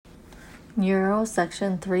Neuro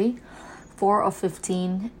Section 3, 4 of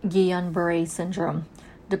 15, Guillain-Barré syndrome.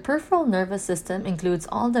 The peripheral nervous system includes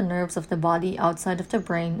all the nerves of the body outside of the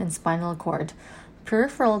brain and spinal cord.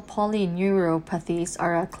 Peripheral polyneuropathies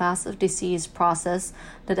are a class of disease process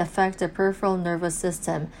that affect the peripheral nervous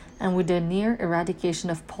system, and with the near eradication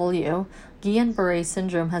of polio, Guillain-Barré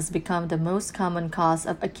syndrome has become the most common cause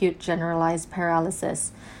of acute generalized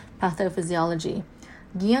paralysis. Pathophysiology.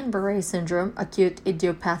 Guillain-Barré syndrome, acute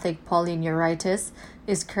idiopathic polyneuritis,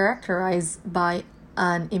 is characterized by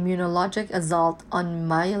an immunologic assault on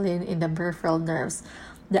myelin in the peripheral nerves.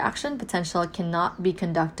 The action potential cannot be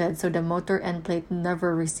conducted, so the motor end plate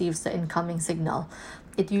never receives the incoming signal.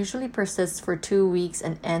 It usually persists for 2 weeks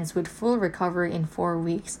and ends with full recovery in 4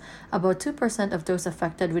 weeks. About 2% of those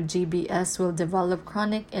affected with GBS will develop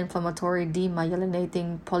chronic inflammatory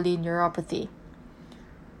demyelinating polyneuropathy.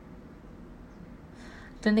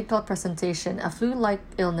 Clinical presentation. A flu-like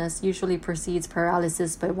illness usually precedes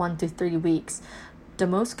paralysis by 1 to 3 weeks. The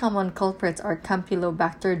most common culprits are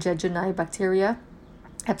Campylobacter jejuni bacteria,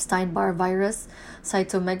 Epstein-Barr virus,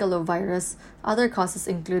 cytomegalovirus. Other causes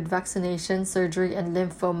include vaccination, surgery, and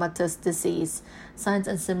lymphomatous disease. Signs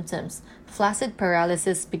and symptoms. Flaccid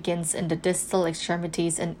paralysis begins in the distal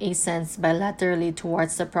extremities and ascends bilaterally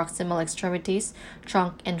towards the proximal extremities,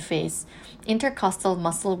 trunk, and face. Intercostal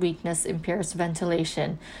muscle weakness impairs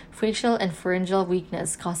ventilation. Facial and pharyngeal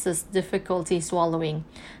weakness causes difficulty swallowing.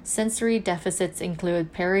 Sensory deficits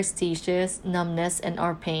include paresthesias, numbness,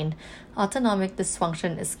 and/or pain. Autonomic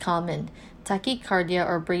dysfunction is common. Tachycardia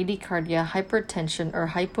or bradycardia, hypertension or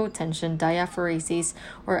hypotension, diaphoresis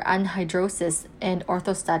or anhidrosis, and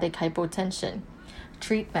orthostatic hypotension.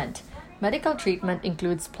 Treatment. Medical treatment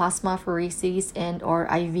includes plasmapheresis and/or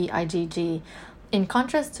IVIG. In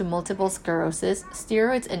contrast to multiple sclerosis,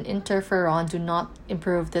 steroids and interferon do not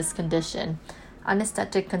improve this condition.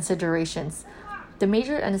 Anesthetic considerations. The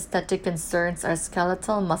major anesthetic concerns are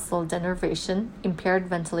skeletal muscle denervation, impaired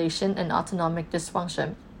ventilation, and autonomic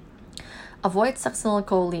dysfunction. Avoid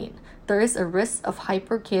succinylcholine. There is a risk of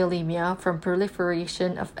hyperkalemia from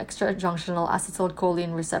proliferation of extrajunctional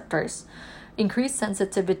acetylcholine receptors. Increased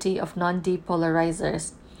sensitivity of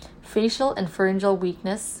non-depolarizers. Facial and pharyngeal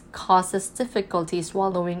weakness causes difficulty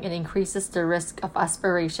swallowing and increases the risk of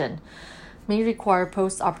aspiration. May require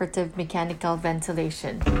post-operative mechanical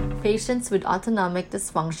ventilation. Patients with autonomic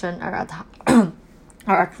dysfunction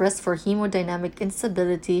are at risk for hemodynamic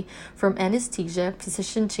instability from anesthesia,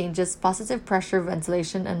 position changes, positive pressure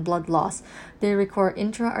ventilation, and blood loss. They require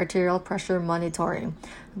intra-arterial pressure monitoring.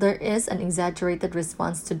 There is an exaggerated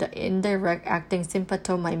response to the indirect acting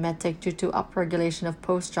sympathomimetic due to upregulation of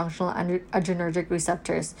post-junctional adrenergic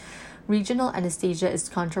receptors. Regional anesthesia is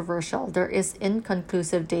controversial. There is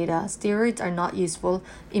inconclusive data. Steroids are not useful.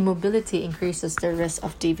 Immobility increases the risk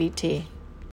of DVT.